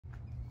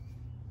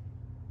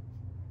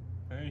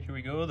Okay, here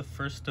we go, the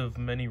first of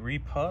many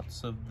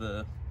repots of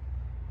the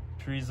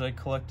trees I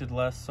collected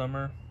last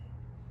summer.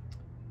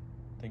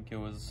 I think it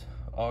was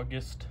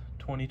August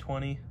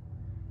 2020.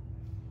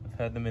 I've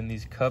had them in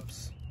these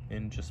cups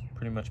in just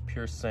pretty much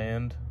pure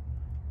sand,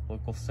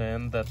 local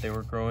sand that they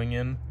were growing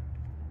in.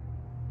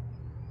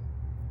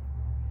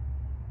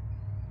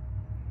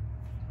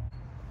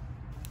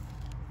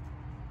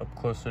 Up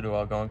closer to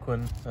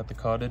Algonquin at the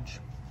cottage.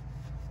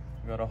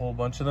 I got a whole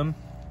bunch of them.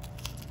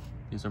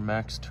 These are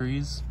max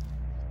trees.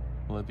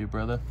 Love you,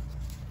 brother.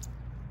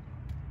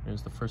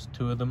 There's the first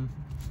two of them.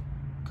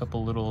 A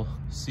couple little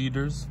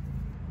cedars.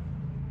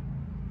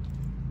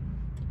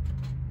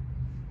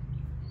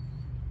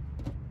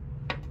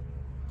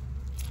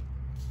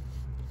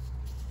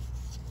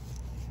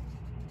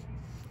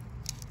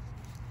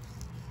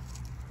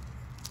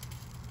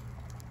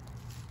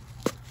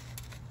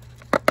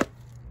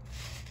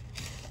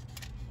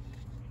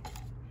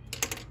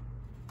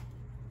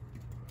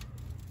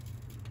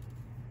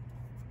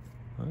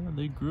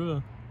 They grew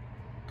a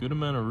good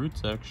amount of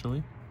roots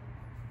actually.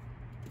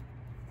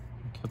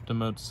 I kept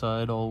them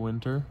outside all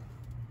winter.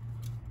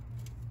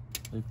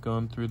 They've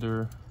gone through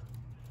their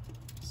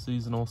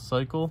seasonal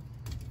cycle.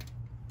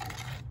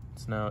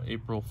 It's now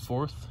April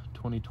 4th,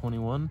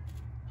 2021.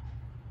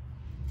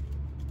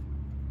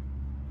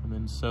 I'm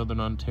in southern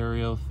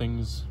Ontario.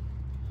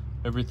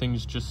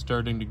 Everything's just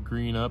starting to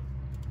green up.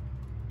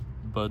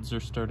 Buds are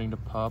starting to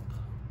pop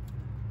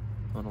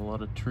on a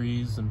lot of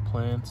trees and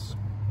plants.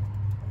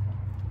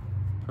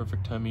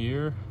 Perfect time of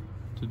year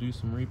to do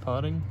some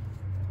repotting.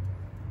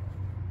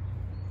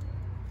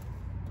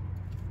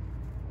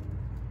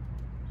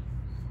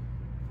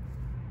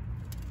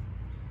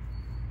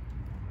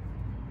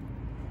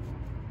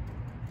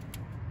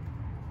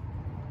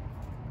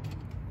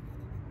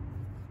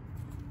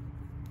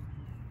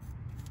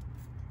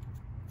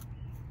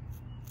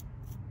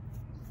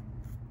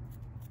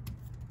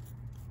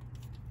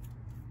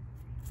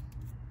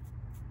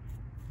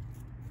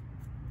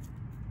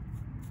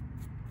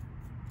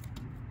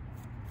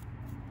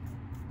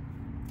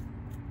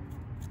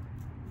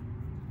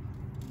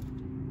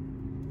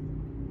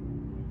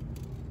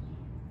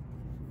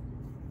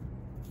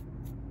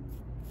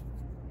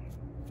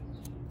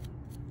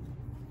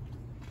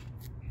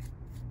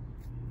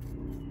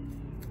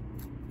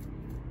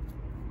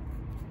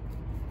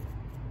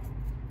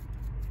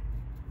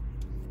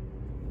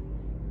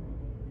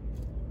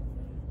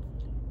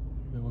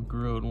 We'll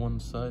grow out one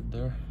side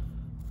there.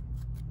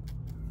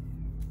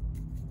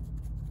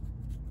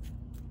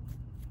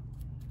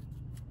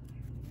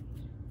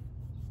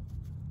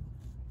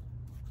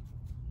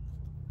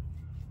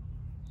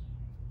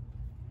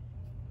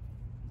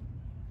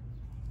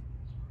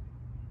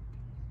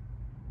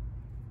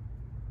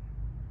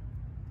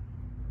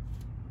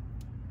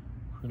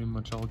 Pretty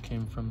much all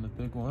came from the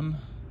big one.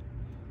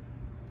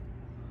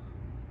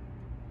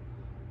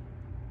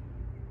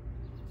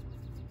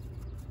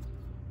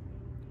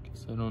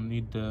 I don't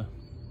need to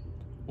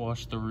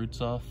wash the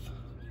roots off.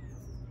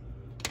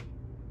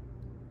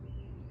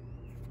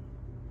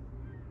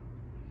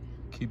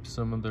 Keep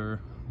some of their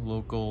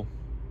local,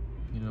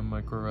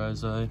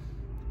 mycorrhizae,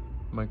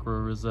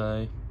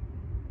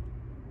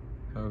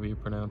 however you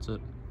pronounce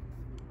it.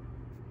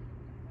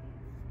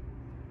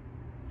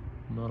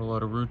 Not a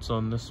lot of roots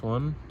on this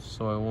one,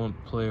 so I won't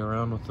play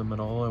around with them at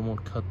all. I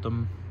won't cut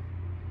them.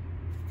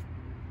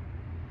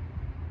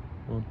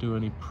 Won't do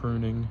any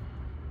pruning.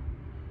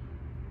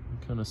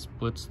 Kind of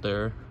splits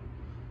there,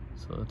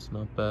 so that's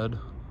not bad.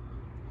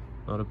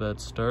 Not a bad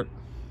start.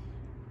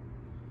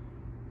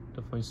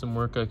 Definitely some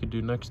work I could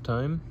do next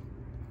time.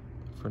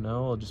 For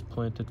now, I'll just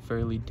plant it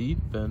fairly deep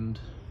and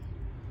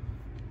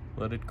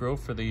let it grow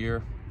for the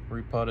year.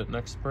 Repot it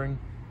next spring.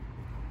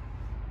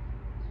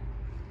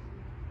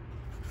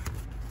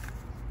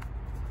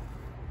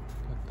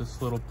 Got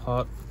this little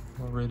pot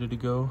all ready to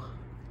go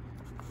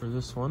for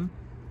this one.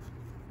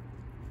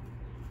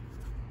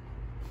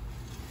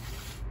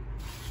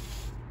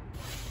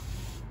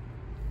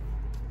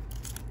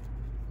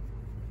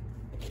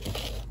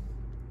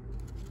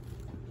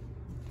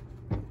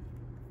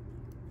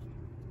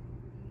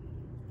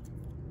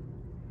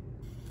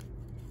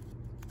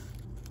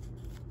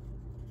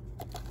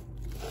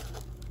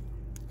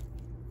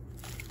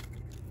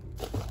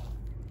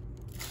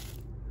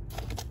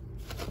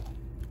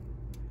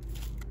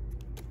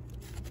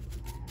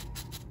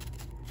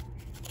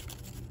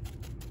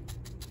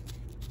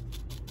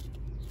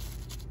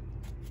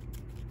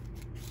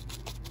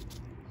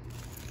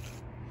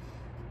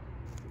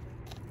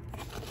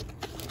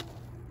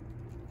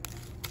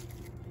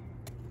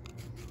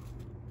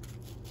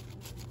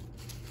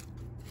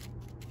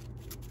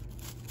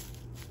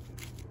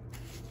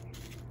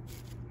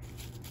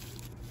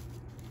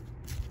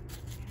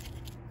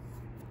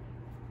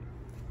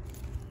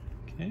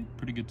 Okay,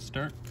 pretty good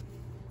start.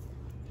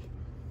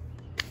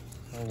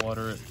 I'll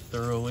water it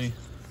thoroughly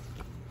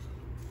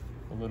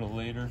a little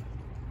later.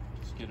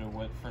 Just get it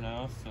wet for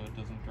now so it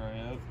doesn't dry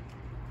out.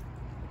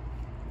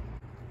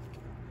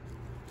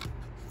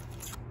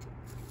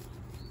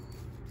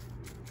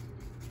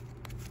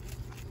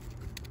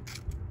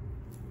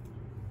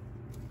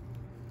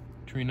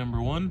 Tree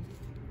number 1,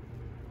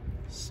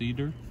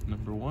 Cedar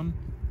number 1.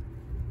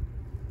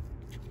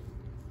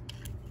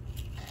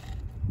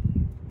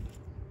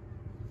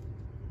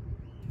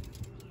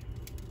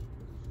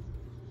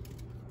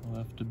 I'll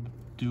have to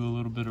do a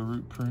little bit of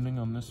root pruning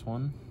on this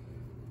one.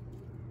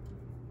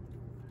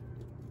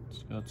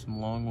 It's got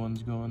some long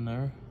ones going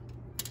there.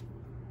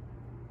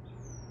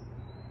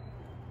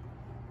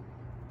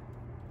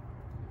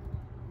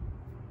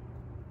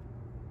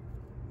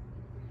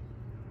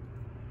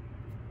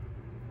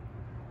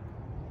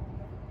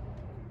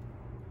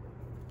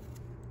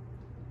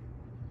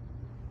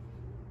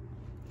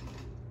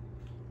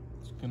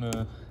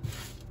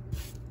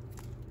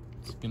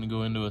 It's gonna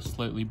go into a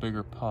slightly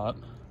bigger pot,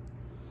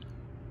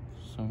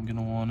 so I'm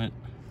gonna want it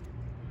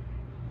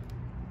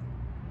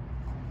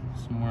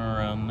somewhere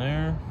around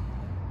there,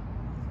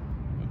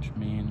 which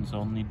means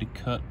I'll need to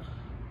cut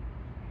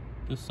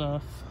this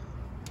off.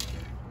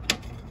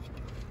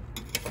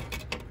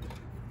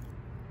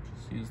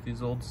 Just use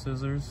these old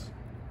scissors.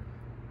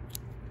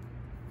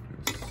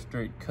 Do a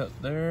straight cut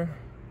there.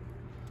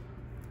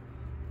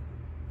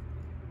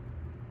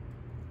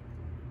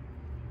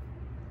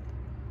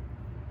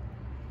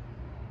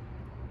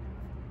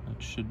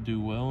 Should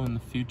do well in the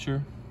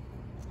future.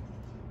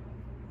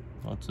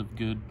 Lots of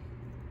good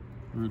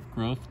root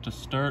growth to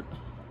start.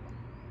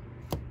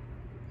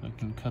 I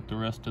can cut the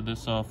rest of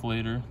this off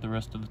later, the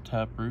rest of the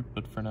taproot,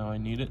 but for now I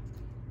need it.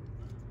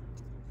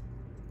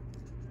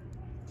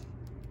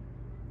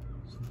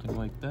 Something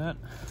like that.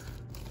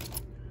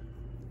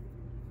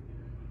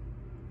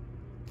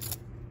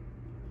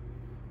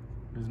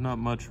 There's not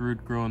much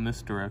root growing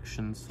this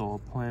direction, so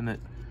I'll plant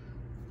it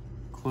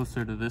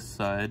closer to this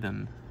side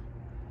and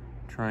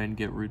try and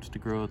get roots to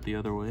grow it the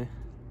other way.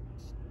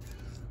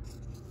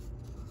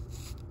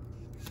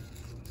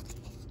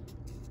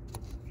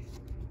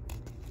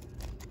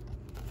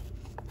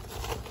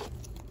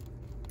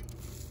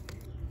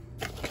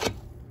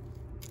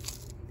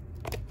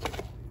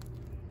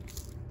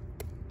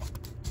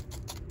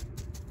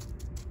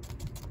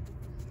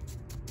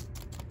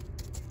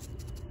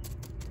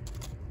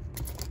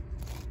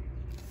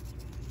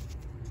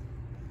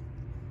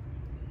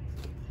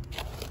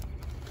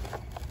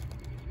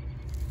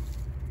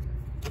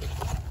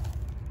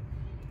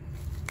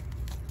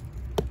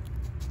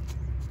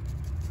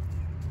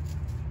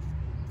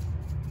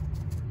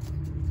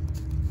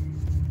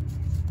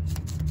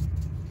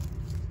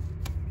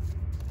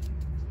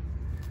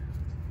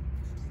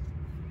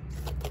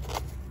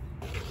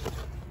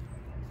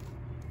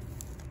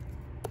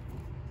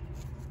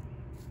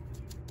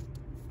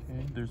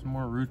 There's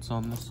more roots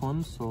on this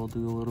one, so I'll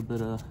do a little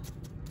bit of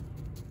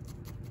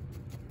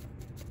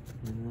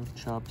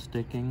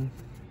chopsticking.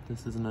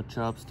 This isn't a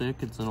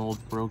chopstick, it's an old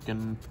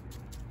broken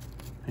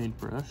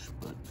paintbrush,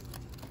 but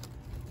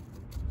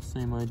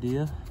same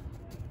idea.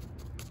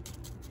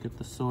 Get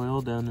the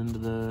soil down into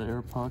the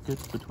air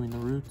pockets between the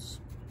roots.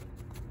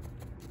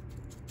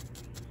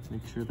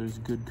 Make sure there's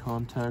good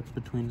contact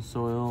between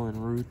soil and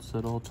roots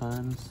at all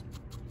times,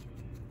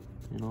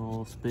 in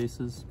all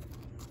spaces.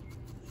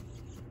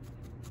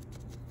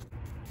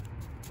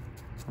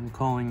 I'm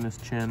calling this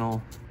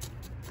channel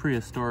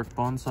Prehistoric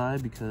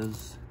Bonsai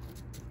because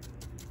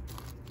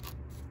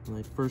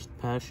my first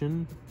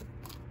passion,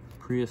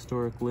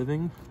 prehistoric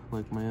living,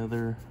 like my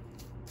other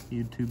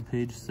YouTube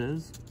page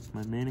says, it's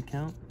my main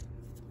account.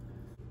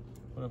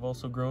 But I've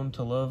also grown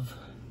to love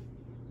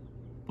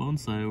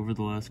bonsai over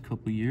the last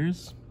couple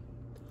years.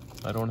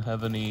 I don't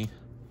have any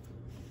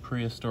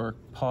prehistoric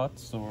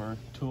pots or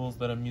tools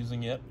that I'm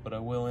using yet, but I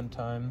will in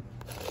time.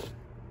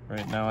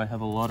 Right now I have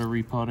a lot of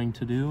repotting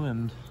to do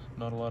and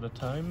not a lot of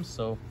time,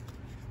 so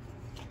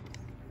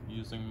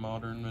using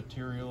modern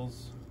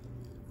materials.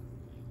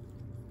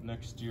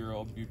 Next year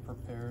I'll be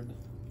prepared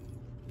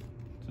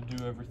to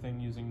do everything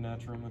using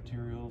natural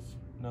materials,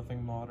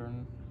 nothing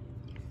modern,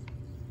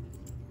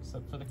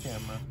 except for the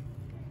camera.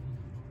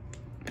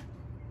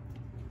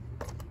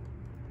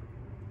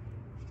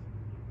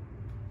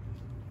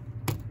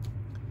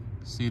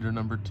 Cedar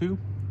number 2.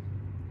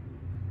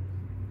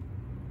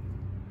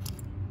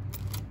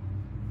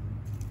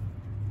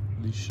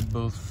 These should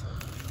both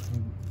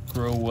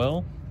grow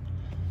well,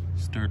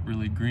 start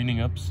really greening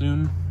up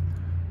soon.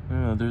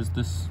 There's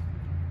this,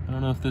 I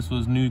don't know if this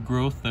was new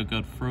growth that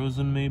got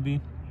frozen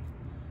maybe.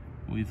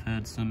 We've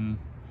had some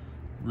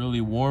really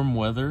warm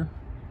weather,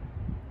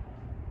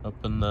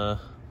 up in the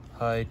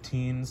high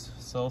teens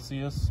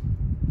Celsius.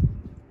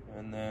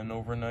 And then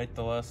overnight,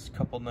 the last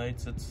couple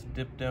nights, it's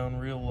dipped down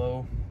real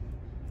low.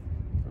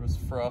 There was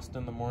frost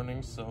in the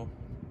morning, so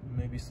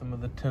maybe some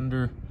of the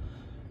tender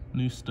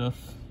new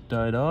stuff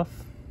died off,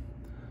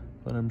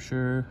 but I'm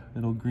sure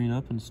it'll green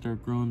up and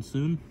start growing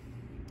soon.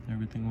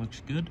 Everything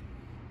looks good.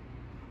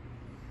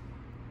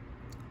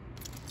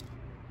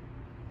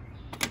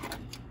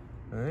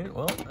 Alright,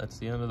 well, that's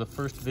the end of the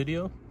first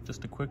video.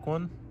 Just a quick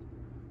one.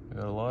 I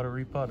got a lot of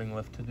repotting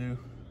left to do.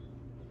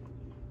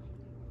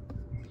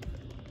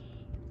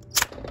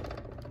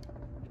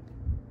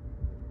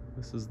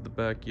 This is the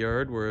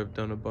backyard where I've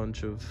done a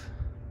bunch of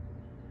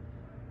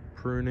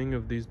pruning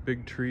of these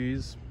big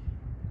trees.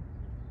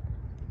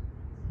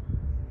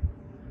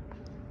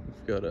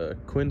 We've got a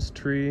quince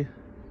tree,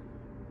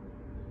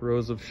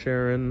 rose of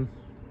Sharon,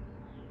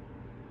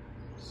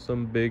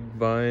 some big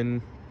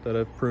vine that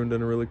I've pruned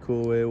in a really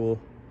cool way. We'll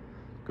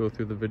go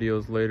through the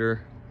videos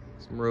later.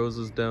 Some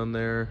roses down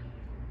there,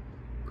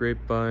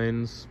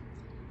 grapevines.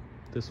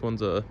 This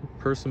one's a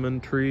persimmon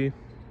tree.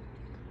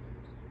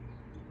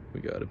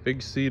 We got a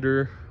big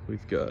cedar.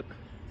 We've got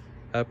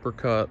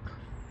apricot,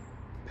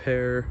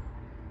 pear,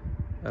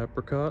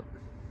 apricot.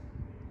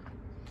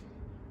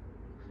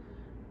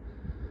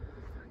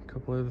 A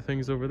couple other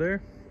things over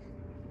there.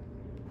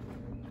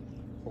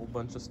 Whole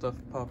bunch of stuff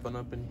popping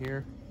up in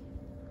here.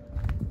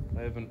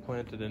 I haven't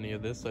planted any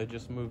of this. I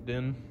just moved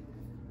in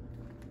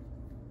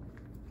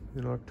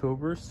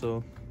October,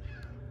 so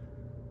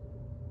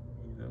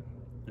you know,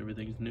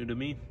 everything's new to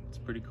me. It's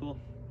pretty cool.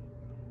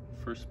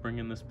 First spring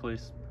in this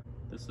place.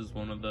 This is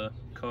one of the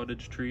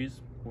cottage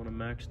trees, one of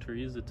Mac's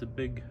trees. It's a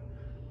big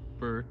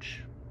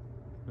birch.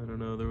 I don't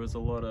know, there was a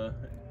lot of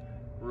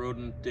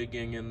rodent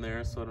digging in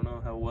there, so I don't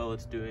know how well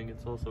it's doing.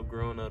 It's also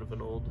grown out of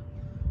an old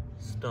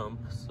stump,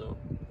 so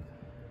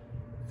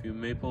a few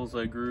maples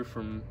I grew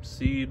from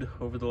seed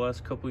over the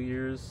last couple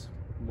years,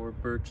 more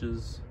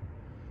birches,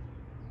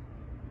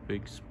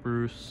 big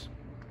spruce.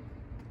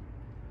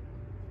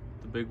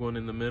 The big one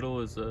in the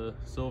middle is a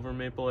silver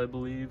maple, I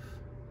believe.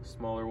 The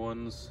smaller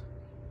ones,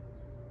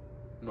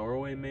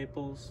 Norway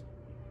maples.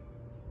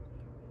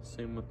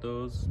 Same with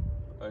those.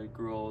 I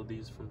grew all of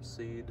these from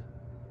seed.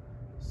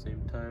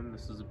 Same time.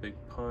 This is a big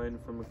pine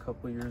from a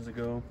couple years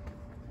ago.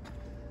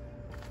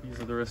 These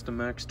are the rest of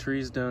Mac's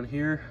trees down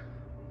here.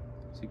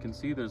 As you can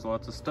see, there's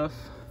lots of stuff.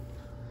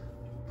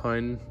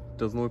 Pine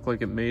doesn't look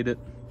like it made it.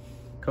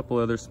 A couple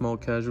other small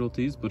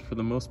casualties, but for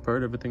the most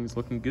part, everything's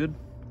looking good.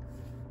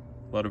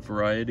 A lot of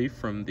variety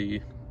from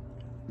the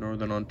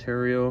Northern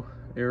Ontario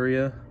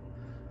area.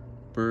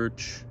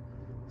 Birch.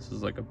 This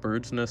is like a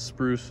bird's nest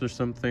spruce or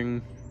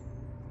something.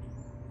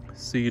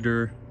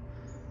 Cedar.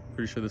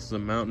 Pretty sure this is a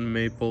mountain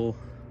maple.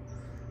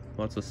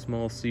 Lots of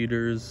small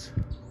cedars.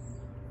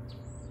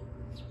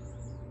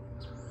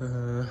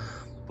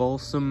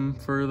 Balsam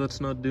fir that's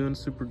not doing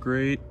super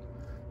great.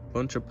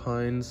 Bunch of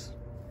pines.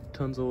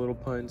 Tons of little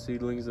pine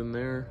seedlings in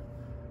there.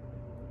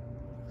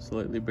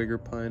 Slightly bigger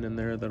pine in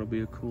there. That'll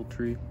be a cool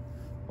tree.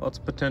 Lots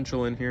of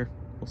potential in here.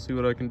 We'll see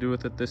what I can do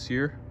with it this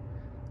year.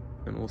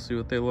 And we'll see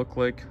what they look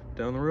like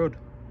down the road.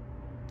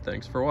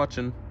 Thanks for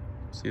watching.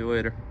 See you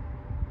later.